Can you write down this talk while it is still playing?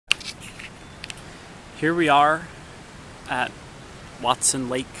Here we are at Watson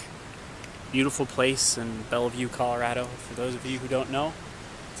Lake, beautiful place in Bellevue, Colorado. For those of you who don't know,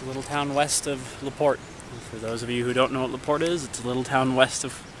 it's a little town west of LaPorte. And for those of you who don't know what LaPorte is, it's a little town west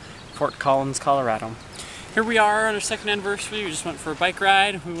of Fort Collins, Colorado. Here we are on our second anniversary. We just went for a bike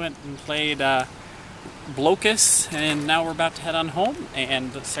ride. We went and played Blocus, and now we're about to head on home.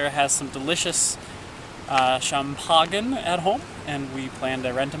 And Sarah has some delicious champagne at home, and we plan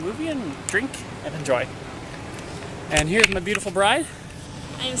to rent a movie and drink and enjoy. And here's my beautiful bride.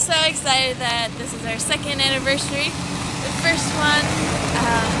 I'm so excited that this is our second anniversary. The first one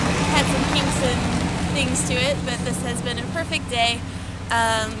had some kinks and things to it, but this has been a perfect day.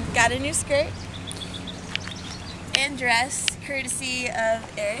 Got a new skirt and dress courtesy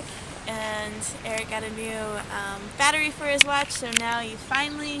of Eric, and Eric got a new battery for his watch, so now you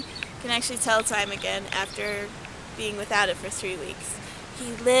finally can actually tell time again after being without it for 3 weeks.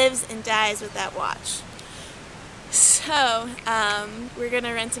 He lives and dies with that watch. So we're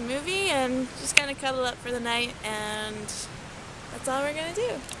gonna rent a movie and just gonna cuddle up for the night, and that's all we're gonna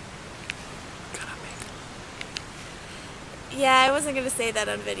do. Yeah, I wasn't gonna say that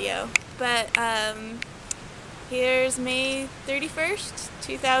on video, but here's May 31st,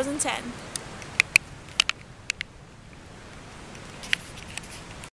 2010.